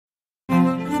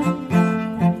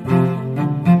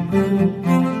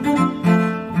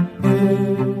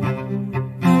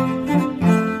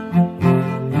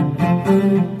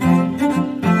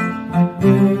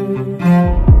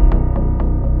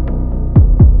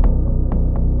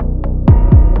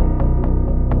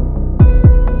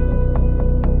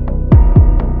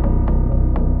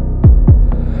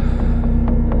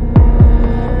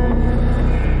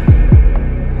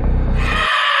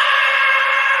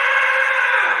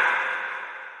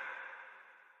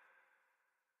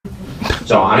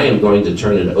So I am going to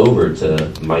turn it over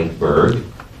to Mike Burg.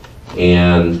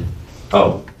 And,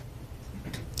 oh,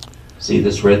 see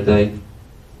this red thing?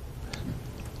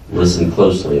 Listen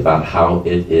closely about how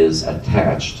it is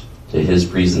attached to his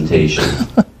presentation.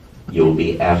 You'll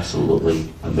be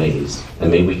absolutely amazed. And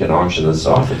maybe we can auction this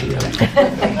off at the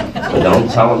end. But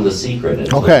don't tell him the secret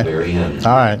until the very end.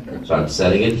 All right. So I'm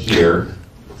setting it here.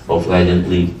 Hopefully I didn't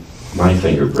leave my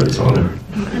fingerprints on it.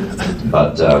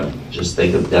 But just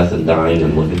think of death and dying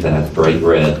and look at that bright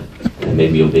red, and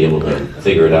maybe you'll be able to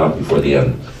figure it out before the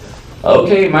end.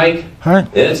 Okay, Mike. All right.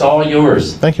 It's all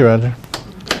yours. Thank you, Roger.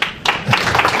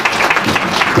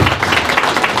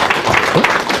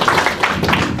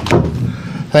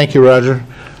 Thank you, Roger.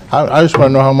 I just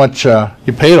want to know how much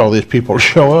you paid all these people to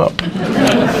show up.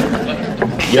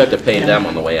 You have to pay them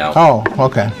on the way out. Oh,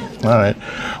 okay. All right.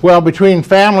 Well, between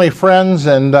family, friends,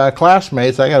 and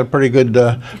classmates, I got a pretty good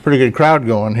crowd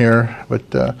going here. But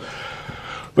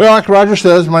well, like Roger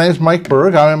says, my name is Mike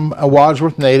Burg. I'm a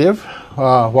Wadsworth native,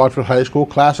 Wadsworth High School,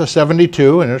 class of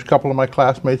 '72, and there's a couple of my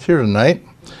classmates here tonight.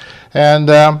 And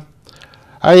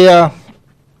I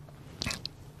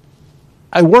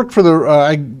worked for the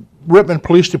Rittman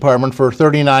Police Department for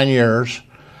 39 years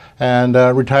and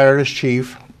retired as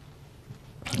chief.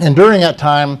 And during that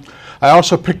time, I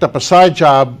also picked up a side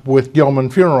job with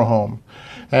Gilman Funeral Home.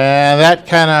 And that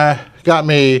kind of got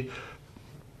me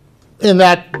in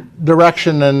that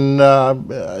direction and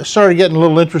started getting a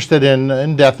little interested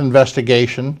in death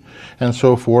investigation and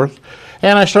so forth.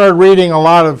 And I started reading a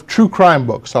lot of true crime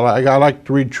books. I like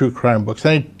to read true crime books.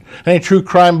 Any true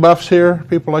crime buffs here?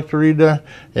 People like to read?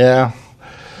 Yeah.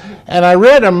 And I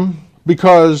read them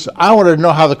because I wanted to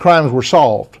know how the crimes were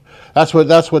solved. That's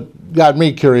what got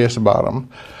me curious about them.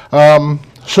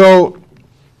 So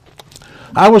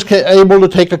I was able to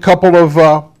take a couple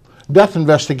of death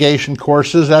investigation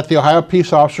courses at the Ohio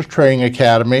Peace Officers Training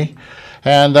Academy,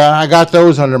 and I got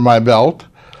those under my belt.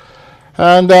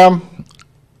 And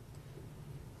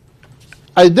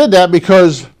I did that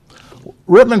because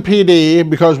Rittman PD,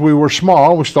 because we were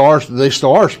small, they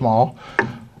still are small,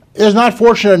 is not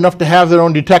fortunate enough to have their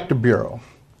own detective bureau.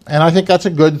 And I think that's a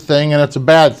good thing, and it's a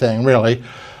bad thing, really.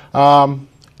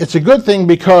 It's a good thing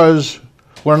because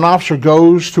when an officer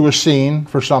goes to a scene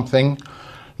for something,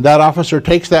 that officer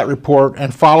takes that report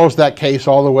and follows that case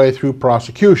all the way through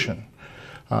prosecution.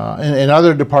 In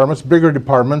other departments, bigger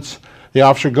departments, the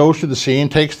officer goes to the scene,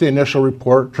 takes the initial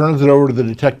report, turns it over to the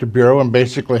detective bureau, and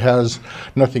basically has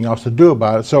nothing else to do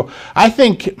about it. So I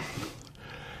think,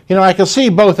 you know, I can see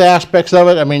both aspects of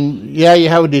it. I mean, yeah, you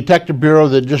have a detective bureau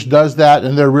that just does that,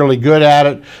 and they're really good at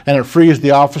it, and it frees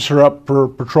the officer up for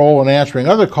patrol and answering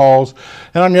other calls.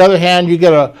 And on the other hand, you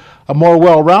get a more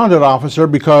well-rounded officer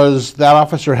because that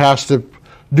officer has to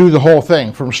do the whole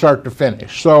thing from start to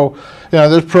finish. So, you know,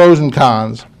 there's pros and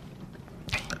cons.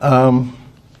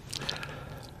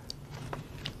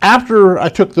 After I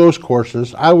took those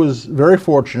courses, I was very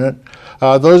fortunate.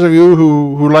 Those of you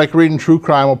who like reading true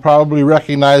crime will probably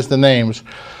recognize the names.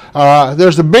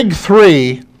 There's the big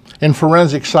three in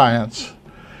forensic science.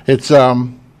 It's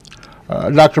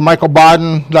Dr. Michael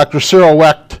Bodden, Dr. Cyril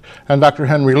Wecht, and Dr.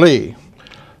 Henry Lee.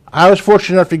 I was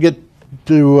fortunate enough to get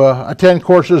to attend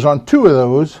courses on two of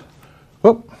those.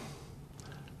 Whoop.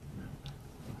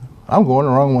 I'm going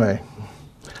the wrong way.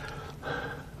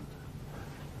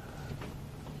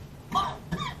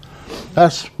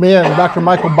 That's me and Dr.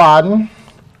 Michael Bodden.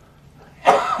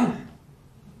 I'll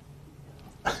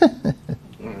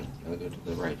go to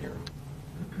the right here.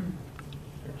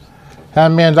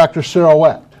 And me and Dr. Cyril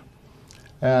Wecht.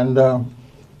 And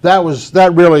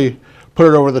that really put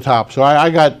it over the top. So I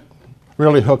got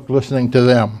really hooked listening to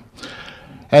them.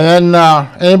 And then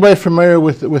anybody familiar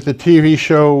with the TV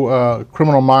show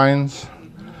Criminal Minds?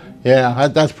 Yeah,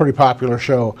 that's a pretty popular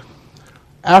show.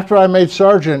 After I made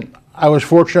sergeant, I was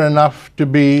fortunate enough to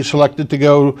be selected to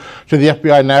go to the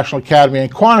FBI National Academy in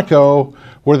Quantico,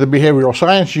 where the behavioral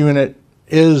science unit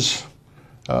is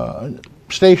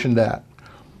stationed at.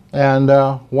 And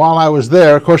while I was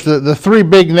there, of course, the three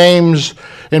big names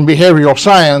in behavioral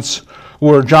science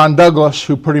were John Douglas,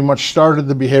 who pretty much started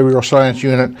the behavioral science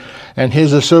unit, and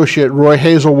his associate Roy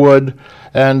Hazelwood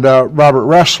and Robert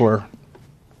Ressler.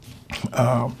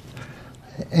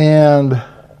 And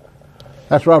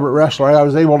that's Robert Ressler. I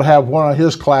was able to have one of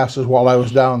his classes while I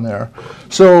was down there.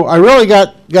 So I really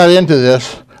got into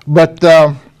this, but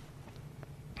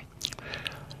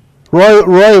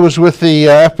Roy was with the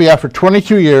FBI for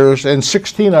 22 years, and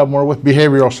 16 of them were with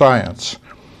behavioral science.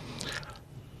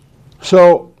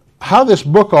 So how this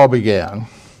book all began,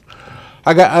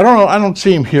 I don't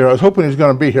see him here. I was hoping he was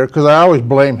going to be here because I always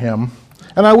blame him,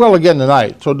 and I will again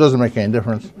tonight, so it doesn't make any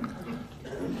difference.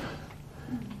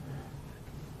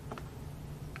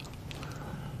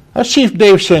 That's Chief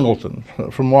Dave Singleton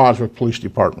from Wadsworth Police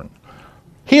Department.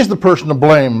 He's the person to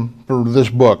blame for this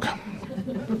book.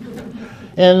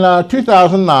 In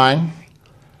 2009,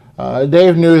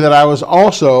 Dave knew that I was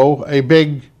also a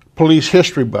big police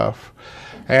history buff,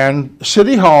 and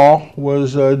City Hall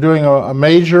was doing a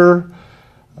major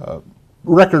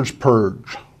records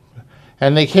purge.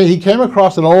 And he came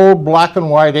across an old black and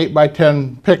white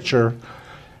 8x10 picture,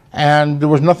 and there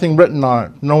was nothing written on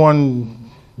it. No one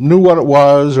knew what it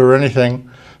was or anything.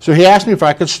 So he asked me if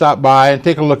I could stop by and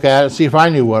take a look at it and see if I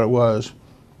knew what it was.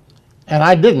 And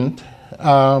I didn't.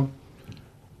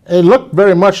 It looked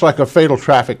very much like a fatal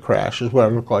traffic crash is what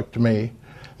it looked like to me.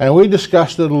 And we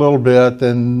discussed it a little bit,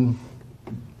 and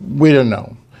we didn't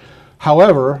know.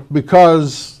 However,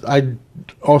 because I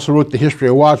also wrote the history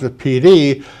of Wadsworth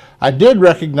PD, I did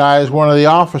recognize one of the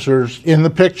officers in the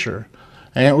picture,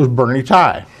 and it was Bernie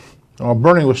Ty. Well,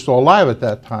 Bernie was still alive at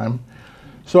that time.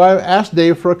 So I asked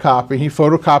Dave for a copy. He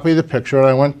photocopied the picture, and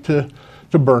I went to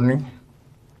Bernie,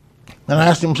 and I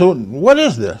asked him, so what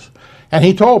is this? And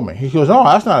he told me. He goes, oh,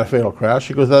 that's not a fatal crash.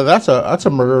 He goes, that's a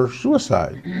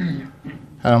murder-suicide. And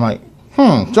I'm like,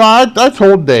 So I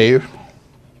told Dave.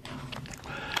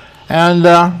 And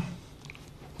then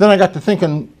I got to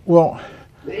thinking, well,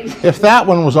 if that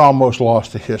one was almost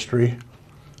lost to history,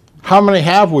 how many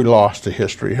have we lost to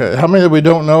history? How many that we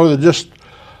don't know that just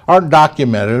aren't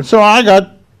documented? So I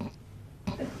got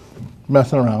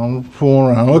messing around,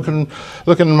 fooling around, looking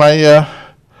at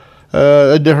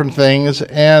my different things,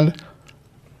 and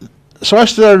so I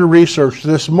started to research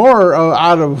this more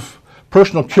out of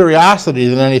personal curiosity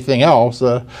than anything else.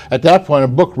 At that point, a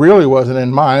book really wasn't in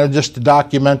mind. It was just to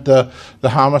document the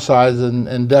homicides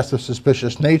and deaths of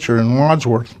suspicious nature in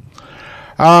Wadsworth.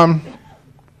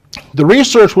 The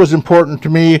research was important to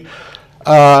me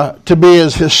to be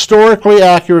as historically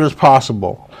accurate as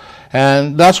possible.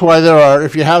 And that's why there are,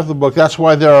 if you have the book, that's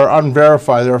why there are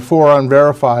unverified, there are 4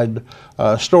 unverified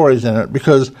stories in it,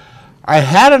 because I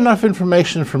had enough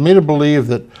information for me to believe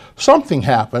that something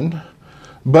happened,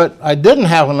 but I didn't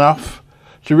have enough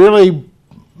to really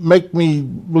make me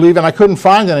believe, and I couldn't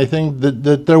find anything,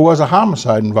 that there was a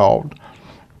homicide involved.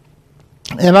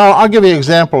 And I'll give you an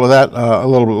example of that a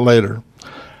little bit later.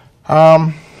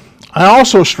 I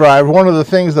also strive, one of the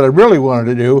things that I really wanted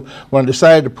to do when I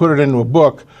decided to put it into a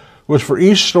book was for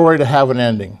each story to have an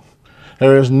ending.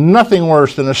 There is nothing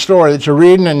worse than a story that you're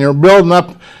reading and you're building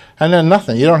up and then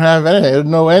nothing. You don't have anything. There's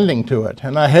no ending to it,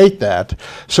 and I hate that.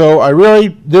 So I really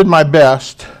did my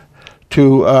best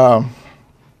to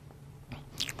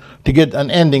get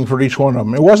an ending for each one of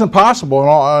them. It wasn't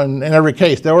possible in every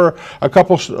case. There were a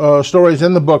couple stories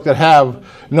in the book that have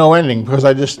no ending because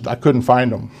I couldn't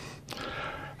find them.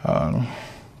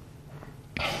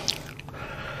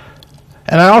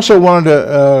 And I also wanted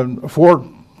to, for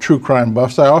true crime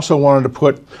buffs, I also wanted to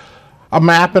put a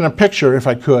map and a picture, if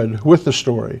I could, with the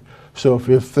story. So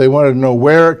if they wanted to know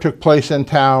where it took place in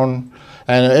town,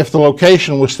 and if the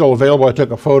location was still available, I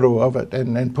took a photo of it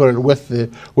and put it with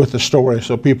the story,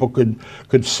 so people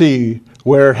could see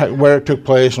where it took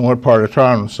place and what part of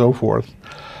town and so forth.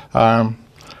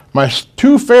 My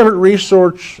 2 favorite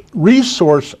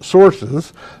resource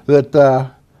sources that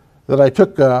I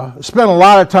spent a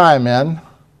lot of time in.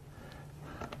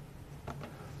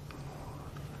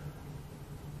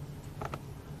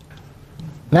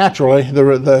 Naturally,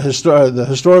 the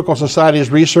Historical Society's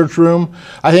research room,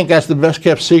 I think that's the best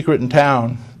kept secret in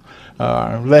town.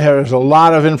 There's a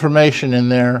lot of information in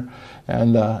there,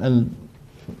 and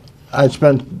I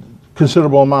spent a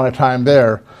considerable amount of time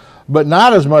there, but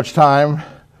not as much time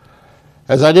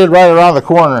as I did right around the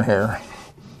corner here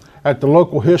at the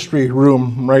local history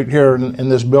room right here in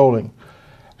this building.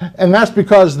 And that's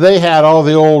because they had all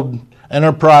the old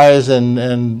Enterprise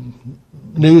and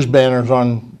news banners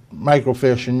on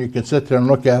microfiche, and you could sit there and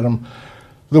look at them.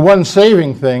 The one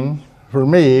saving thing for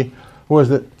me was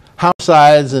that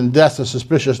homicides and deaths of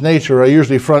suspicious nature are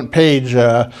usually front page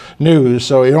news,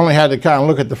 so you only had to kind of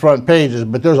look at the front pages,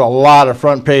 but there's a lot of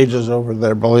front pages over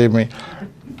there, believe me.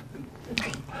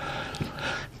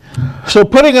 So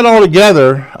putting it all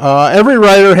together, every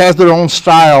writer has their own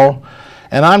style,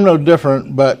 and I'm no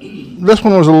different, but this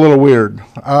one was a little weird.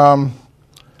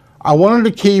 I wanted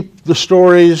to keep the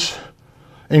stories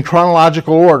in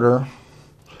chronological order,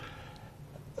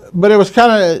 but it was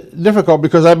kind of difficult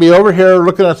because I'd be over here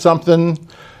looking at something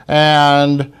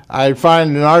and I'd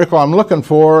find an article I'm looking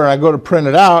for and I go to print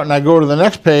it out and I go to the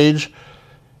next page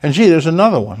and gee, there's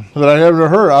another one that I never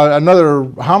heard, another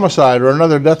homicide or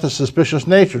another death of suspicious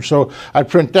nature. So I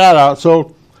print that out.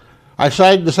 So I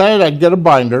decided I'd get a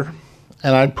binder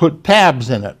and I'd put tabs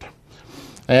in it.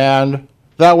 And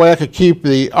that way I could keep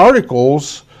the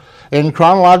articles in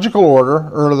chronological order,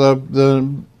 or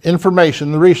the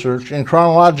information, the research in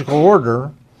chronological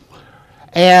order,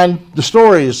 and the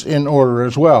stories in order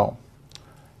as well.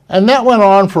 And that went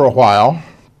on for a while,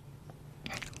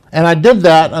 and I did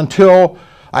that until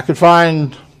I could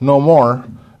find no more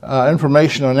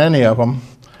information on any of them.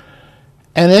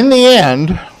 And in the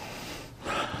end,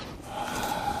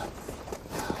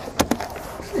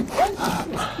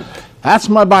 that's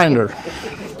my binder.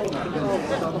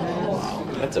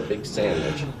 That's a big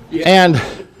sandwich. And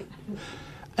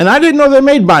I didn't know they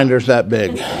made binders that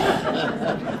big.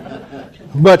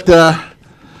 But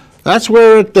that's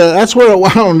where it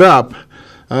wound up.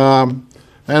 And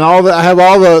I have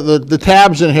all the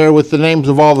tabs in here with the names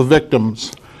of all the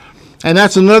victims. And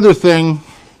that's another thing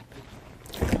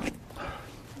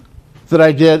that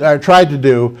I tried to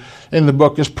do in the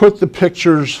book, is put the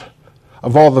pictures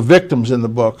of all the victims in the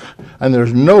book, and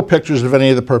there's no pictures of any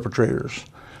of the perpetrators,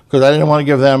 because I didn't want to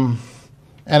give them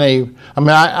any. I mean,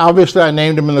 obviously I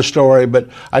named them in the story, but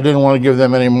I didn't want to give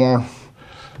them any more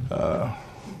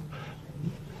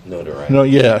notoriety. No,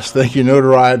 yes, thank you,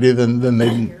 notoriety than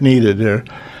they needed there.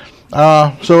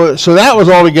 So that was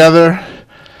all together,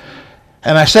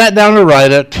 and I sat down to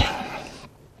write it,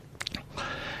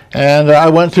 and I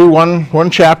went through one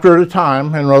chapter at a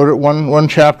time and wrote it one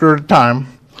chapter at a time.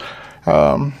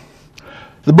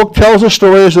 The book tells the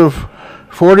stories of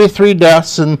 43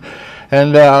 deaths and 4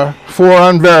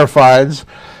 unverifieds,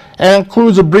 and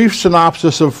includes a brief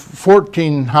synopsis of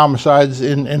 14 homicides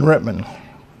in Rittman.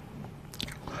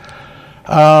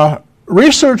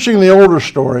 Researching the older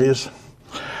stories,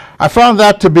 I found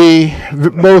that to be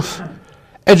both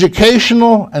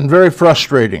educational and very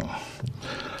frustrating.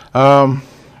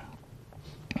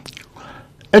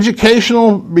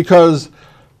 Educational because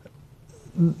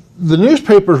the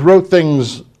newspapers wrote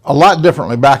things a lot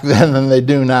differently back then than they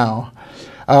do now.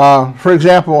 For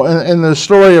example, in the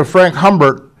story of Frank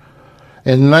Humbert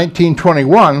in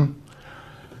 1921,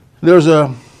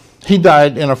 he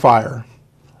died in a fire.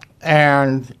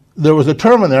 And there was a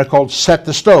term in there called set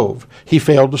the stove. He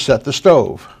failed to set the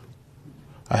stove.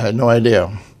 I had no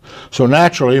idea. So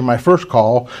naturally, my first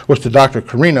call was to Dr.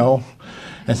 Carino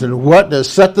and said, what does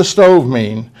set the stove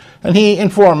mean? And he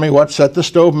informed me what set the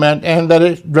stove meant, and that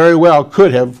it very well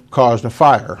could have caused a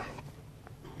fire.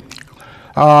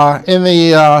 In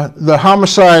the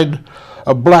homicide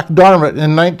of Black Dartmouth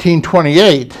in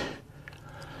 1928,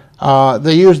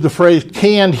 they used the phrase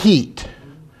canned heat.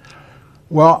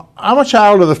 Well, I'm a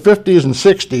child of the 50s and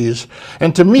 60s,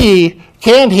 and to me,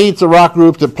 Canned Heat's a rock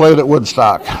group that played at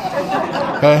Woodstock.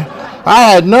 Okay?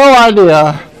 I had no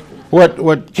idea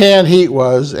what Canned Heat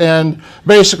was, and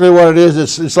basically what it is,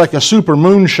 it's like a super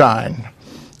moonshine,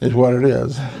 is what it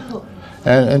is.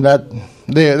 And that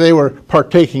they were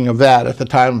partaking of that at the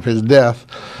time of his death.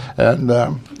 And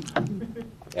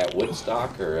at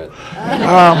Woodstock or at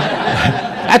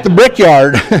the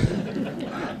Brickyard.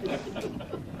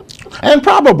 And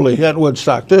probably at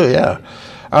Woodstock too, yeah.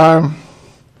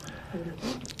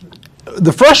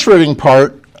 The frustrating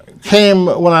part came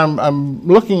when I'm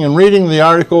looking and reading the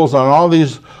articles on all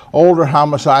these older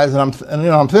homicides, and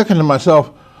I'm thinking to myself,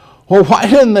 well, why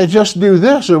didn't they just do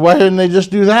this, or why didn't they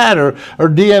just do that, or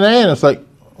DNA? And it's like,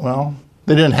 well,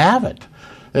 they didn't have it.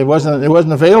 It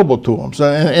wasn't available to them.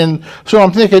 So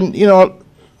I'm thinking,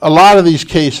 a lot of these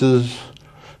cases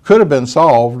could have been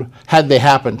solved had they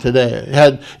happened today.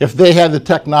 If they had the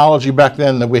technology back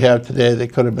then that we have today, they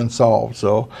could have been solved.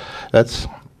 So that's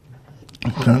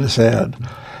kind of sad.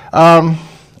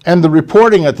 And the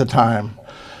reporting at the time,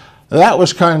 that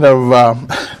was kind of,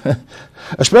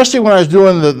 especially when I was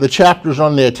doing the chapters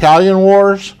on the Italian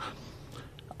wars,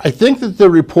 I think that the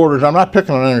reporters, I'm not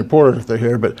picking on any reporters if they're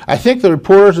here, but I think the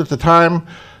reporters at the time,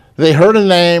 they heard a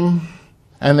name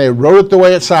and they wrote it the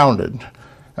way it sounded.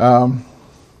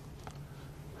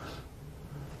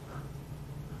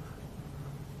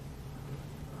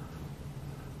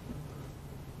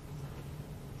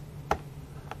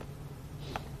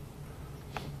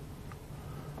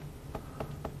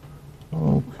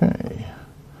 Okay.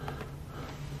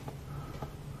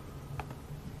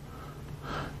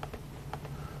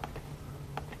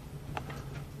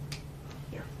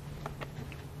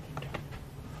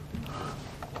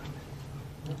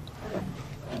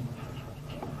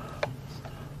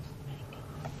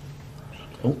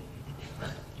 Oh.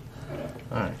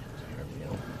 All right. There we go.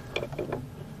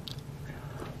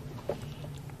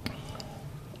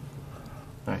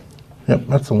 All right. Yep,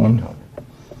 that's the one.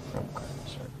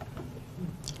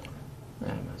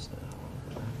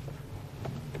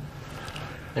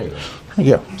 There you go.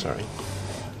 Yeah. Sorry.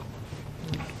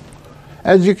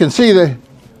 As you can see,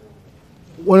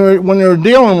 when you're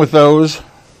dealing with those,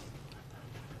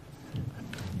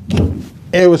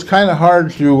 it was kind of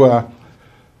hard to,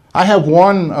 I have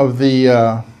one of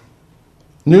the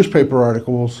newspaper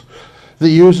articles that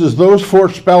uses those 4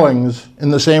 spellings in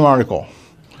the same article.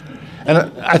 And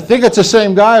I think it's the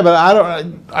same guy, but I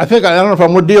don't know if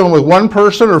I'm dealing with one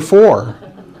person or 4.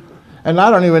 And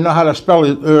I don't even know how to spell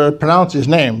pronounce his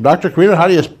name. Dr. Carino, how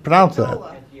do you pronounce that?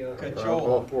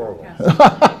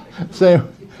 Same.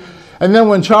 And then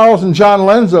when Charles and John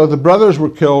Lenzo, the brothers,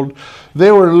 were killed,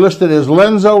 they were listed as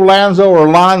Lenzo, Lanzo, or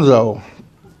Lonzo.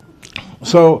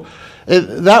 So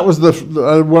that was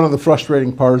one of the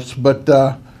frustrating parts, but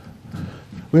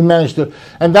we managed to.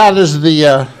 And that is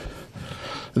the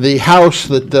house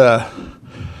that the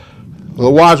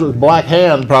Wadsworth Black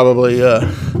Hand probably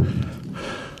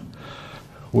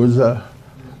was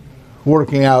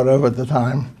working out of at the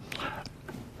time.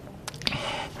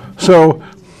 So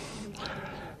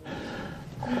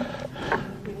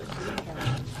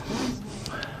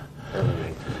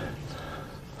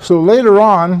later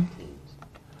on,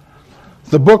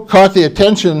 the book caught the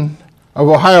attention of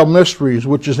Ohio Mysteries,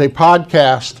 which is a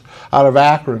podcast out of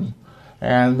Akron.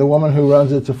 And the woman who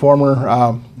runs it's a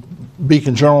former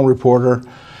Beacon Journal reporter.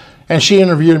 And she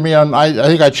interviewed me on, I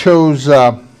think I chose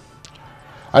the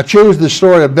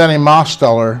story of Benny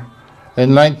Mosteller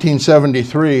in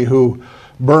 1973, who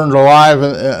burned alive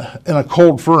in a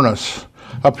cold furnace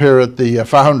up here at the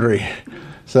foundry.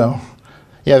 So,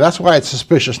 yeah, that's why it's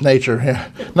suspicious nature. Yeah.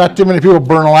 Not too many people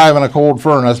burn alive in a cold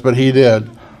furnace, but he did.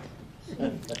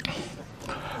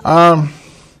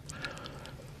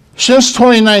 Since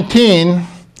 2019,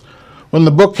 when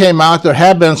the book came out, there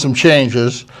have been some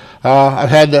changes. I've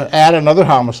had to add another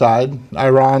homicide,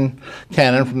 Iran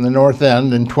Cannon from the North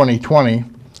End in 2020.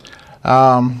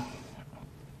 And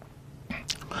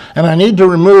I need to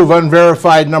remove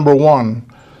unverified number 1.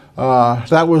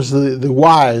 That was the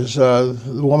Wise, the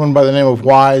woman by the name of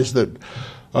Wise that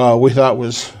we thought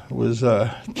was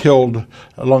killed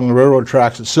along the railroad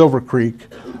tracks at Silver Creek.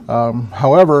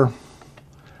 However,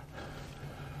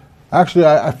 actually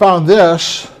I found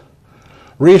this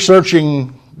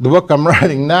researching the book I'm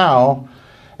writing now,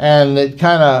 and it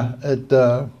kind of,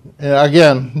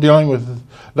 again, dealing with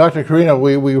Dr. Carino,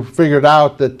 we figured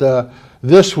out that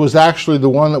this was actually the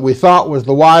one that we thought was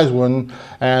the Wise one,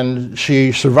 and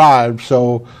she survived,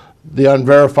 so the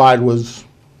unverified it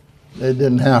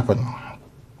didn't happen.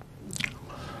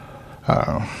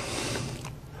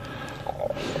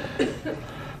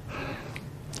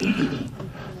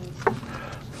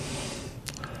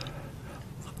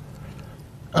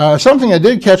 Something that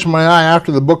did catch my eye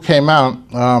after the book came out,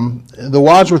 the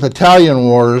Wadsworth Italian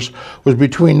Wars was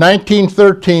between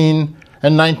 1913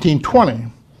 and 1920.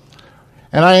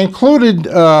 And I included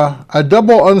a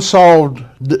double unsolved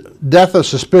death of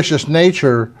suspicious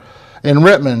nature in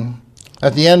Rittman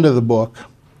at the end of the book.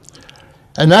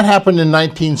 And that happened in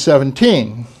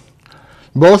 1917.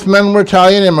 Both men were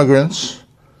Italian immigrants,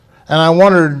 and I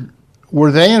wondered,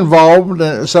 were they involved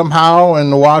somehow in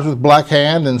the Wadsworth Black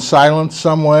Hand and silenced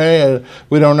some way?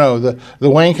 We don't know. The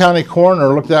Wayne County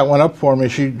coroner looked that one up for me.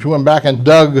 She went back and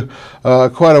dug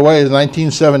quite a ways in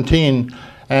 1917,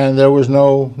 and there was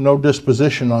no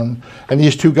disposition on. And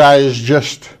these 2 guys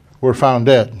just were found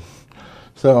dead.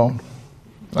 So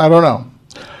I don't know.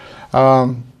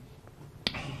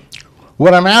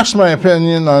 When I'm asked my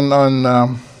opinion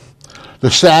on the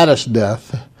saddest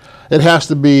death, it has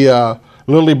to be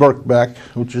Lily Birkbeck,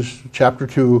 which is chapter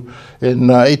 2, in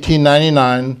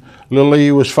 1899.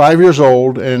 Lily was 5 years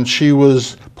old, and she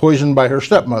was poisoned by her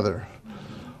stepmother,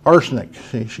 arsenic.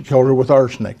 She killed her with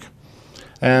arsenic.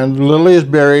 And Lily is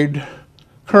buried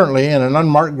currently in an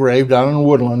unmarked grave down in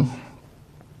Woodland.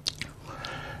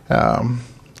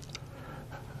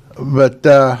 But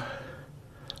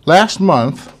last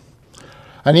month,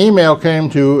 an email came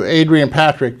to Adrian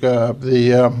Patrick,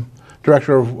 the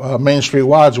director of Main Street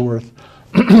Wadsworth.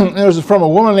 It was from a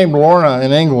woman named Lorna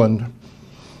in England.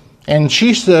 And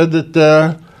she said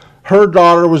that her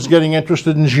daughter was getting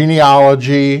interested in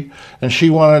genealogy, and she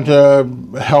wanted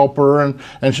to help her.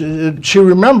 And she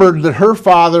remembered that her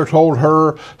father told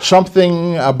her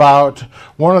something about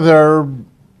one of their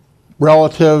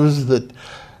relatives that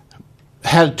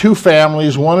had 2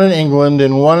 families, one in England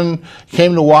and one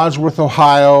came to Wadsworth,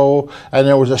 Ohio, and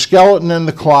there was a skeleton in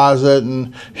the closet,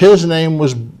 and his name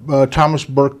was Thomas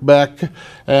Birkbeck,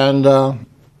 and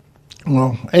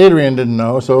well, Adrian didn't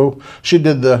know, so she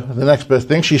did the next best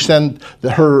thing. She sent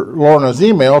Lorna's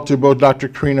email to both Dr.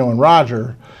 Carino and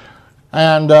Roger,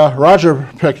 and Roger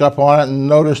picked up on it and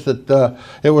noticed that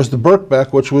it was the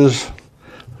Birkbeck, which was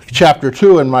chapter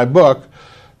 2 in my book.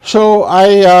 So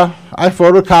I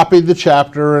photocopied the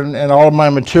chapter and all of my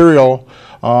material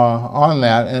on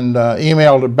that and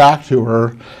emailed it back to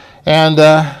her, and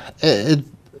it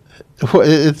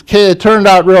turned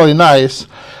out really nice.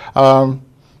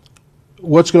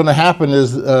 What's going to happen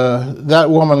is that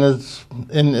woman is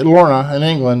in Lorna in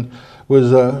England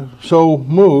was so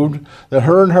moved that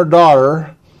her and her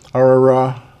daughter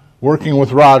are working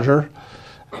with Roger,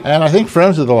 and I think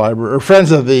friends of the library or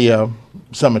friends of the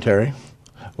cemetery.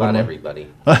 Not everybody.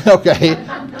 Okay.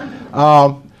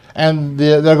 And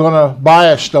they're going to buy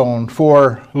a stone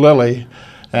for Lily,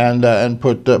 and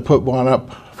put one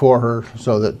up for her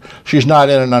so that she's not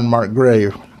in an unmarked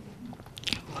grave.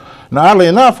 Now, oddly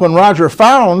enough, when Roger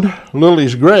found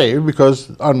Lily's grave,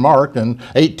 because unmarked in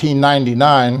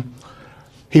 1899,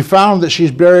 he found that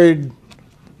she's buried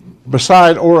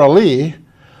beside Ora Lee,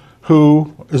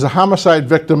 who is a homicide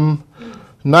victim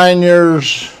 9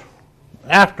 years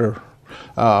after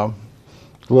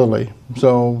Lily.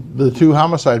 So the two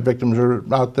homicide victims are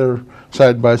out there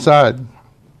side by side.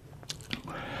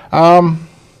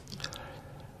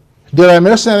 Did I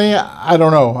miss any? I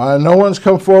don't know. No one's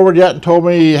come forward yet and told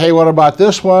me, hey, what about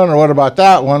this one or what about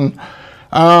that one?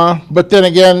 But then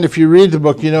again, if you read the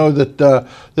book, you know that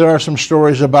there are some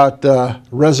stories about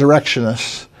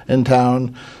resurrectionists in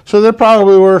town. So there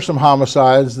probably were some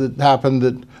homicides that happened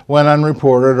that went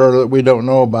unreported or that we don't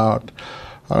know about.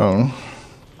 And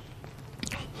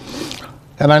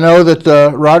I know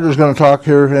that Roger's going to talk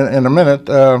here in a minute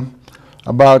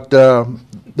about the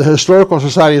Historical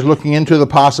Society is looking into the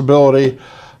possibility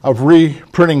of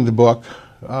reprinting the book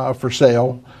for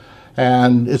sale.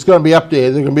 And it's going to be updated. There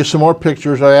are going to be some more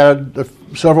pictures. I added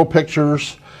several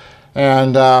pictures,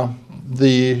 and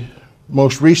the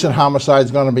most recent homicide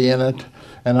is going to be in it,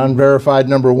 and unverified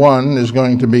number 1 is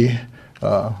going to be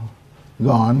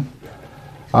gone.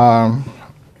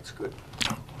 That's good.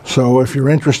 So if you're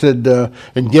interested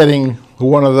in getting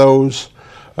one of those,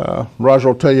 Roger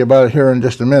will tell you about it here in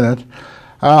just a minute.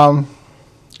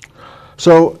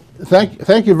 So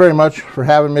thank you very much for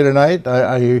having me tonight.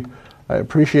 I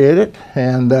appreciate it,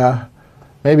 and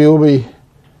maybe we'll be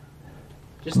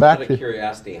Just back out of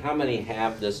curiosity, how many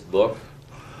have this book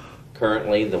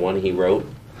currently, the one he wrote?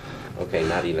 Okay,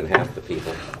 not even half the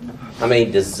people. How many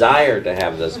desire to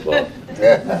have this book? All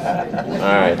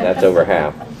right, that's over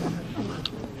half.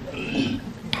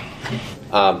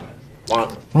 Well,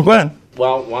 go ahead.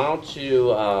 Well, why don't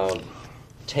you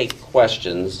take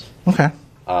questions, Okay.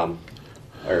 or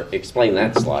explain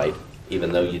that slide,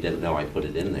 even though you didn't know I put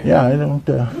it in there. Yeah, I don't.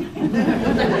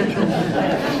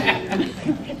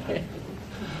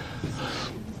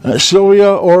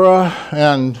 Sylvia, Ora,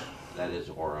 and That is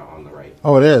Aura on the right.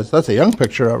 oh, it is. That's a young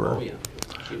picture of her. Oh, yeah.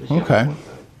 She was young. Okay.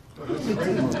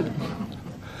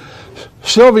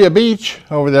 Sylvia Beach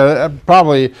over there.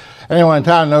 Probably anyone in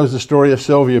town knows the story of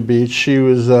Sylvia Beach. She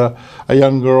was a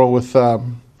young girl with, I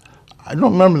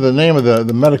don't remember the name of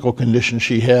the medical condition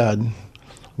she had,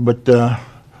 but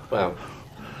Well,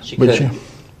 she But couldn't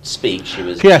speak. She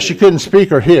was. yeah, she couldn't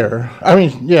speak or hear. I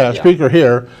mean, yeah, Yeah. speak or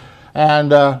hear.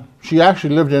 And she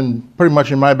actually lived pretty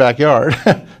much in my backyard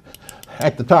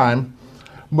at the time.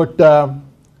 But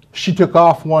she took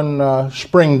off one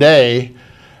spring day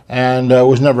and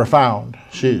was never found.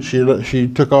 She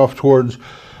took off towards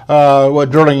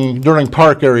Durling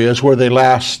Park areas where they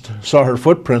last saw her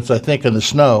footprints, I think, in the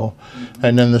snow.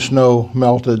 And then the snow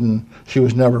melted and she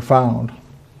was never found.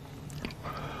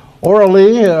 Ora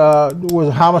Lee was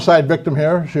a homicide victim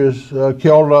here. She was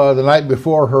killed the night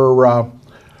before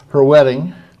her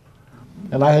wedding,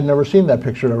 and I had never seen that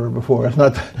picture of her before.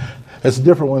 It's a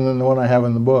different one than the one I have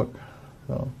in the book.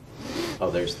 So.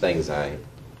 Oh, there's things I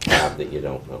have that you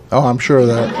don't know. Oh, I'm sure of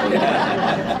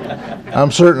that.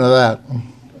 I'm certain of that.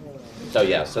 So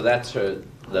yeah, so that's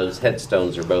those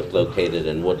headstones are both located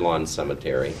in Woodlawn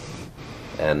Cemetery,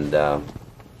 and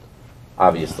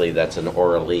obviously that's an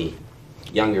Ora Lee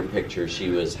younger picture. She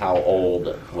was how old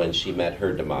when she met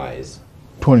her demise?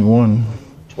 21.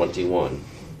 21.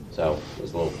 So it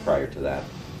was a little prior to that.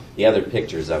 The other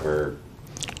pictures of her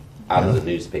out of the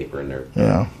newspaper, and they're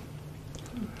Yeah.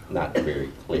 not very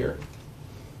clear.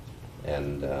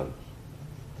 And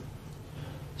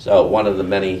so one of the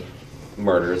many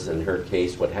murders in her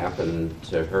case, what happened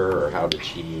to her, or how did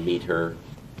she meet her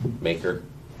maker?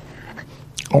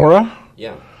 Ora?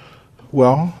 Yeah.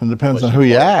 Well, it depends Was on she who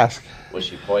you poisoned? ask. Was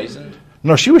she poisoned?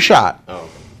 No, she was shot. Oh.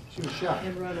 She was shot.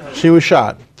 She was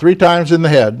shot 3 times in the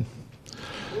head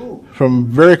from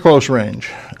very close range.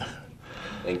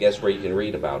 And guess where you can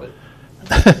read about it?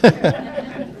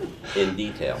 In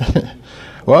detail.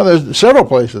 Well, there's several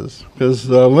places because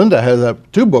Linda has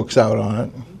 2 books out on it.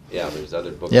 Yeah, there's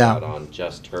other books Yeah. out on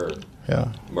just her Yeah.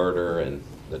 murder and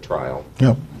the trial.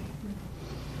 Yep.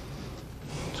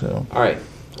 So. All right,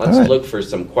 let's All right. look for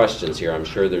some questions here. I'm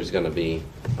sure there's going to be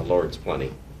a Lord's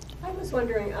plenty. I was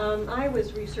wondering, I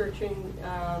was researching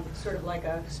sort of like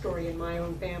a story in my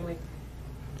own family,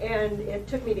 and it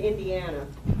took me to Indiana.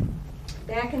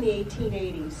 Back in the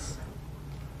 1880s,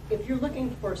 if you're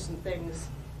looking for some things,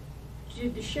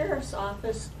 did the sheriff's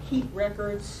office keep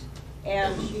records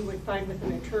as you would find with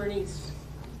an attorney's?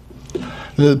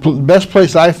 The best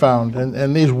place I found,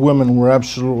 and these women were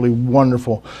absolutely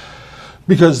wonderful,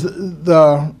 because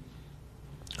I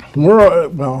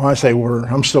say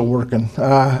I'm still working.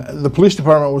 The police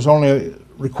department was only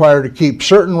required to keep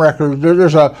certain records.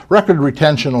 There's a record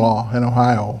retention law in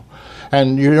Ohio,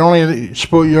 and you're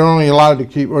only allowed to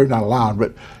keep, or not allowed,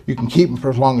 but you can keep them for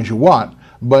as long as you want.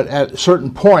 But at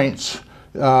certain points,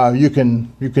 you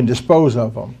can dispose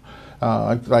of them.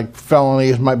 Like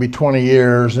felonies might be 20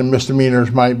 years, and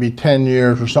misdemeanors might be 10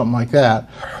 years or something like that.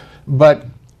 But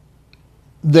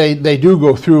they do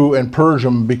go through and purge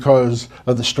them because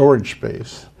of the storage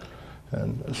space.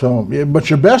 And so, but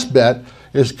your best bet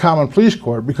is common police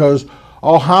court, because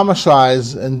all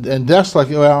homicides and deaths,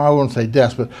 I wouldn't say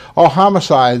deaths, but all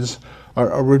homicides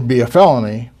would be a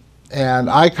felony. And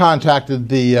I contacted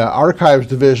the Archives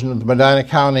Division of the Medina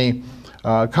County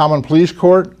Common Police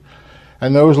Court,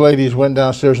 and those ladies went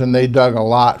downstairs and they dug a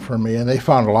lot for me, and they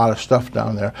found a lot of stuff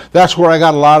down there. That's where I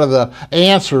got a lot of the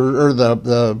answers, or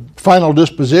the final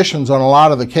dispositions on a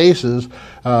lot of the cases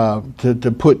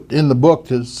to put in the book,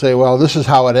 to say, well, this is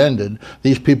how it ended.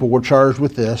 These people were charged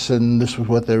with this, and this was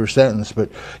what they were sentenced. But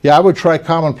yeah, I would try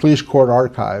Common Police Court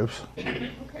Archives. Okay,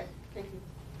 thank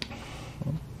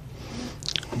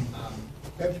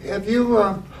you. Have you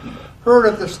heard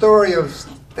of the story of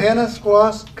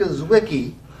Stanislaus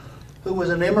Kazwicki, who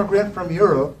was an immigrant from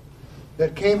Europe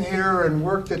that came here and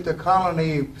worked at the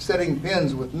colony setting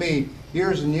pins with me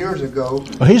years and years ago?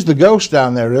 Well, he's the ghost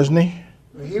down there, isn't he?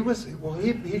 He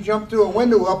jumped through a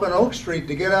window up on Oak Street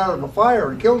to get out of a fire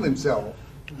and killed himself.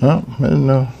 Oh, I didn't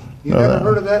know. You never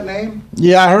heard of that name?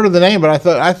 Yeah, I heard of the name, but I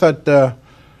thought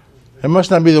it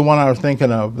must not be the one I was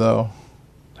thinking of, though.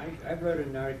 I wrote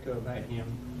an article about him.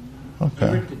 Okay.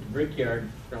 He worked at the brickyard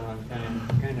for a long time,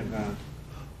 kind of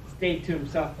stayed to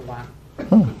himself a lot.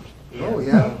 Oh. Oh,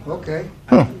 yeah, okay.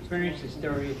 I can furnish the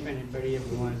story if anybody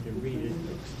ever wanted to read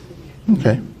it.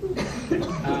 Okay.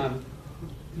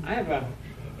 I have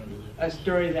a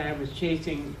story that I was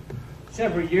chasing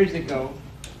several years ago.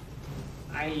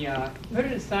 I put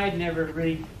it aside, never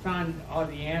really found all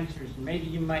the answers. Maybe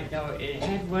you might know it. It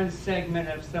had one segment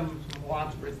of someone from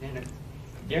Wadsworth in it.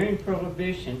 During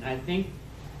Prohibition, I think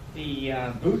the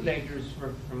bootleggers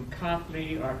were from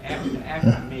Copley or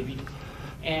Akron maybe,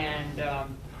 and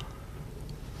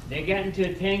they got into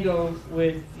a tango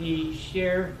with the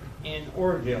sheriff in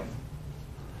Orville,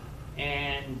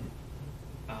 and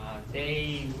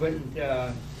they wouldn't,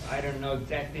 I don't know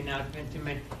exactly now, it's been too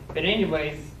many, but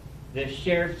anyways, the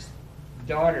sheriff's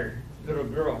daughter, little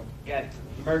girl, got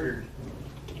murdered,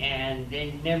 and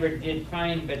they never did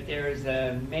find, but there was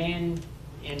a man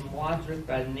in Wadsworth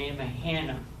by the name of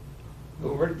Hannah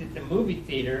who worked at the movie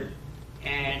theater,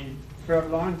 and for a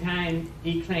long time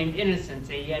he claimed innocence,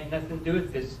 that he had nothing to do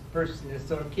with this person, this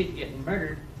little kid getting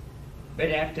murdered.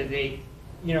 But after they,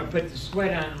 put the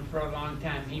sweat on him for a long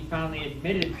time, he finally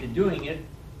admitted to doing it.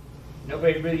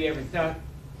 Nobody really ever thought,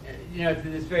 to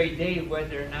this very day,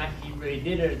 whether or not he really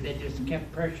did it, or they just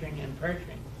kept pressuring and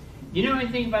pressuring. You know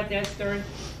anything about that story?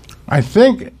 I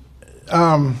think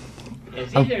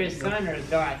It's either his son or his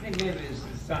daughter. I think maybe it was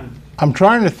his son. I'm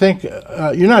trying to think.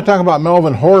 You're not talking about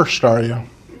Melvin Horst, are you?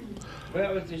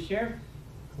 Well, it was the sheriff.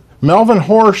 Melvin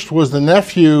Horst was the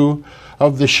nephew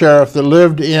of the sheriff that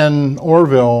lived in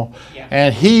Orville, Yeah.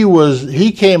 and he was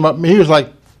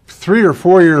like 3 or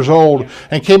 4 years old,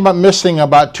 and came up missing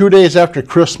about 2 days after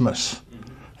Christmas.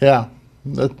 Mm-hmm. Yeah,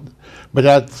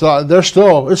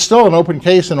 it's still an open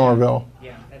case in Orville.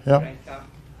 Yeah, that's what I thought.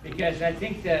 Because I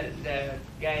think the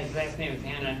guy's last name is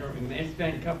Hannah. I don't remember. It's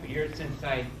been a couple of years since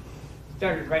I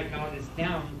started writing all this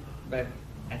down, but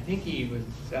I think he was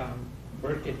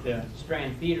worked at the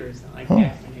Strand Theater or something like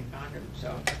that when they found him.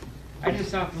 So I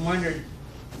just often wondered,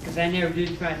 because I never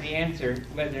did find the answer,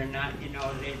 whether or not,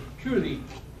 they truly,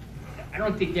 I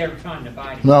don't think they ever found the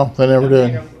body. No, they never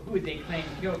did. Who they claim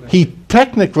killed him. He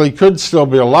technically could still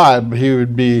be alive, but he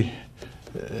would be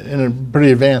in a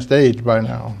pretty advanced age by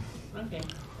now. Okay.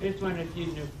 I just wondered if you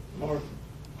knew more.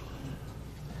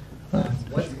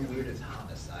 What's the weirdest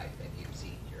homicide that you've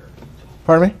seen here?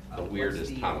 Pardon me? The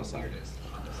weirdest homicide. Weirdest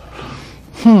homicide?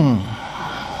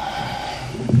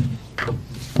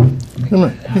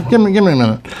 Give me a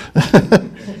minute.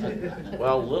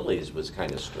 Well, Lily's was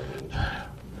kind of strange.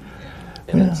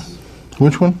 And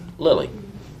Which one? Lily.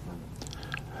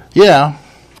 Yeah,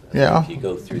 yeah. If you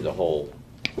go through the whole,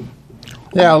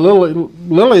 Yeah,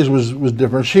 Lily's was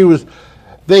different.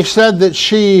 They said that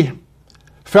she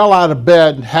fell out of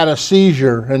bed, had a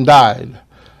seizure, and died.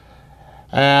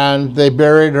 And they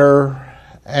buried her,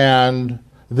 and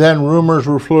then rumors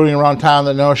were floating around town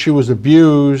that no, she was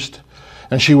abused,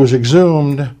 and she was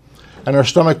exhumed, and her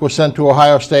stomach was sent to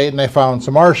Ohio State, and they found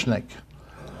some arsenic.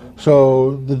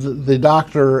 So the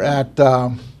doctor at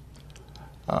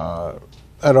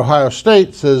Ohio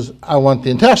State says, I want the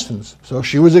intestines. So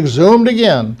she was exhumed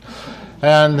again,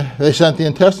 and they sent the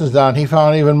intestines down. He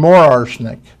found even more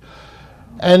arsenic.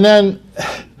 And then,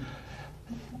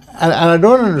 and I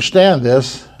don't understand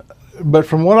this, but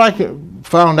from what I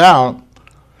found out,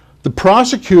 the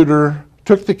prosecutor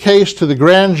took the case to the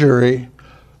grand jury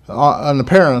on the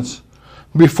parents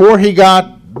before he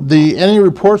got any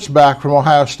reports back from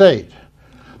Ohio State.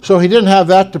 So he didn't have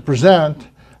that to present,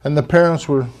 and the parents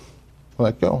were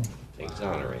let go.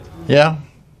 exonerated. Yeah.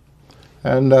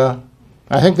 And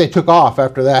I think they took off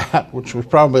after that, which was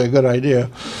probably a good idea.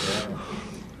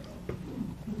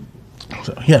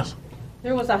 So, yes.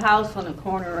 There was a house on the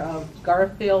corner of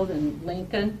Garfield and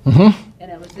Lincoln, Mm-hmm.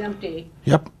 and it was empty,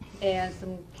 Yep. and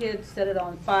some kids set it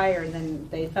on fire, and then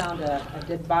they found a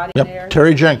dead body there. Yep.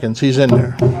 Terry Jenkins, he's in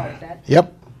there. Oh, is that?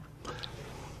 Yep.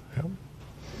 Yep.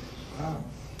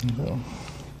 So,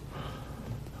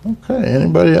 okay,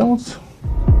 anybody else?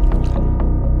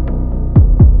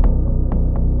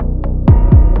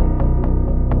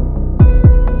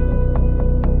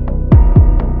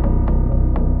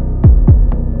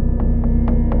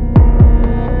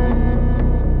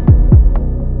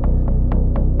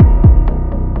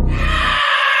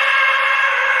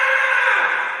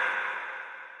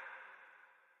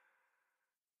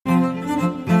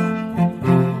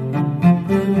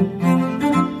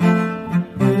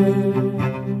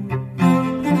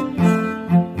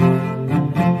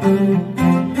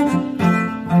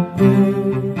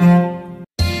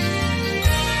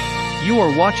 You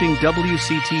are watching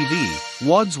WCTV,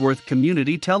 Wadsworth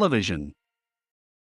Community Television.